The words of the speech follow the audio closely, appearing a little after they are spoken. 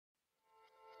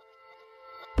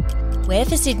We're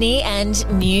for Sydney and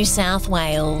New South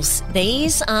Wales.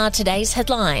 These are today's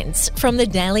headlines from the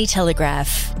Daily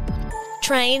Telegraph.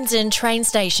 Trains and train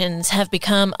stations have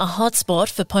become a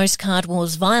hotspot for postcard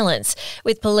wars violence,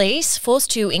 with police forced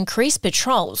to increase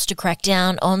patrols to crack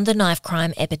down on the knife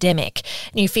crime epidemic.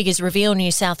 New figures reveal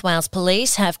New South Wales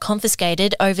police have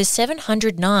confiscated over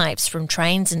 700 knives from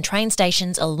trains and train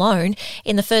stations alone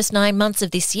in the first 9 months of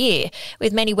this year,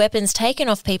 with many weapons taken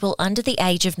off people under the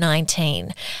age of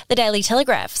 19. The Daily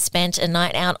Telegraph spent a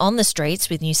night out on the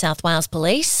streets with New South Wales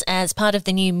police as part of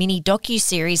the new mini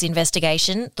docu-series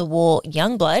investigation, The War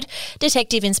Youngblood.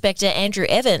 Detective Inspector Andrew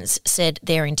Evans said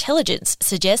their intelligence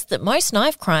suggests that most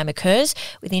knife crime occurs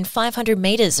within 500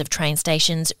 metres of train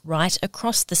stations right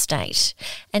across the state.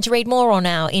 And to read more on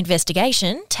our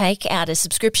investigation, take out a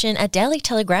subscription at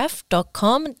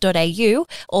dailytelegraph.com.au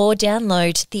or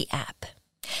download the app.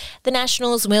 The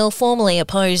Nationals will formally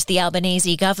oppose the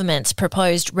Albanese government's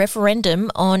proposed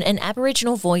referendum on an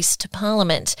Aboriginal voice to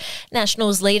Parliament.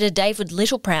 Nationals leader David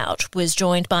Littleproud was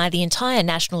joined by the entire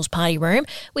Nationals party room,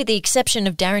 with the exception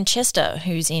of Darren Chester,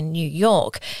 who's in New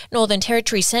York. Northern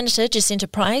Territory Senator Jacinta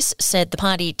Price said the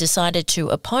party decided to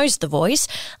oppose the voice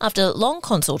after long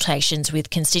consultations with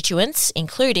constituents,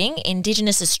 including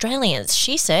Indigenous Australians,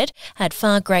 she said, had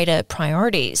far greater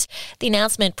priorities. The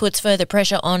announcement puts further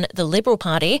pressure on the Liberal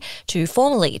Party to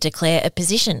formally declare a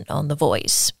position on the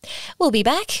voice. We'll be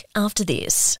back after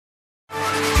this.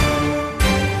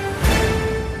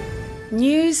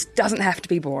 News doesn't have to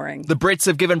be boring. The Brits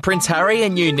have given Prince Harry a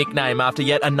new nickname after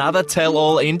yet another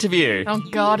tell-all interview. Oh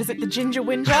God, is it the Ginger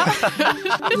Whinger?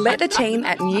 Let the team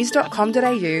at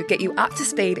news.com.au get you up to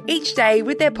speed each day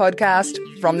with their podcast,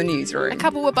 From the Newsroom. A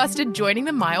couple were busted joining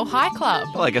the Mile High Club.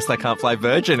 Well, I guess they can't fly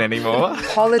Virgin anymore.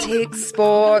 Politics,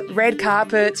 sport, red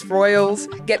carpets, royals.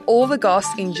 Get all the goss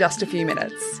in just a few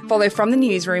minutes. Follow From the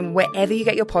Newsroom wherever you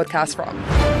get your podcast from.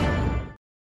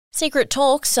 Secret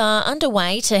talks are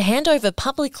underway to hand over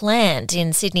public land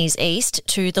in Sydney's east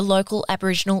to the local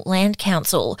Aboriginal Land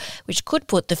Council, which could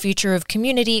put the future of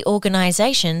community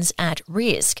organisations at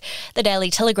risk. The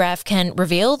Daily Telegraph can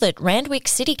reveal that Randwick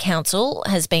City Council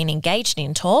has been engaged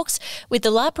in talks with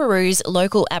the La Perouse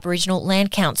local Aboriginal Land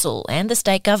Council and the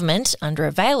state government under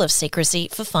a veil of secrecy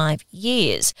for 5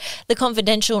 years. The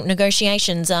confidential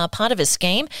negotiations are part of a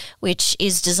scheme which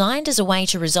is designed as a way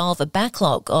to resolve a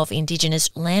backlog of Indigenous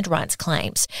land rights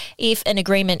claims. If an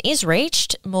agreement is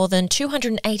reached, more than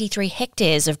 283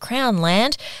 hectares of Crown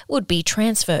land would be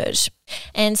transferred.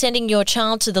 And sending your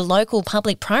child to the local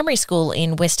public primary school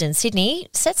in Western Sydney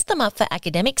sets them up for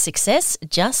academic success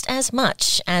just as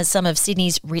much as some of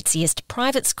Sydney's ritziest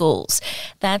private schools.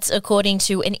 That's according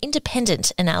to an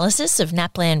independent analysis of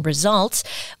NAPLAN results,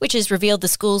 which has revealed the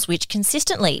schools which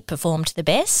consistently performed the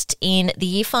best in the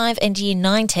Year 5 and Year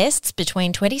 9 tests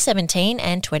between 2017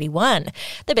 and 21.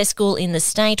 The best school in the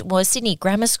state was Sydney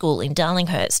Grammar School in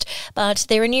Darlinghurst, but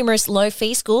there are numerous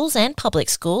low-fee schools and public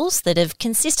schools that have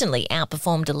consistently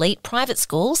outperformed elite private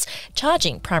schools,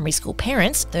 charging primary school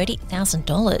parents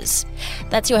 $30,000.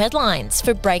 That's your headlines.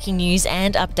 For breaking news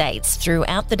and updates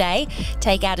throughout the day,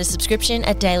 take out a subscription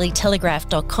at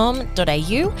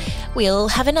dailytelegraph.com.au. We'll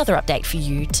have another update for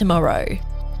you tomorrow.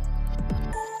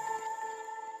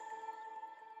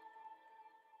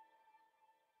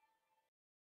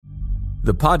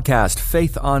 The podcast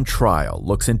Faith on Trial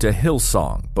looks into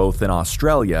Hillsong, both in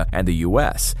Australia and the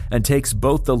US, and takes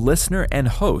both the listener and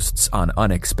hosts on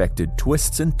unexpected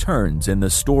twists and turns in the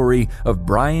story of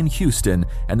Brian Houston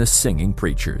and the Singing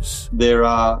Preachers. There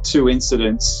are 2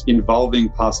 incidents involving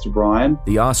Pastor Brian.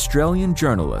 The Australian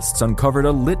journalists uncovered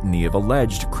a litany of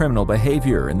alleged criminal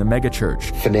behaviour in the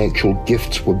megachurch. Financial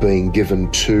gifts were being given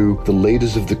to the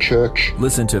leaders of the church.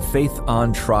 Listen to Faith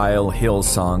on Trial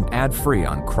Hillsong ad-free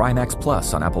on Crimex Plus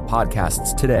on Apple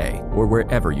Podcasts today or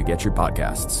wherever you get your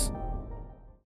podcasts.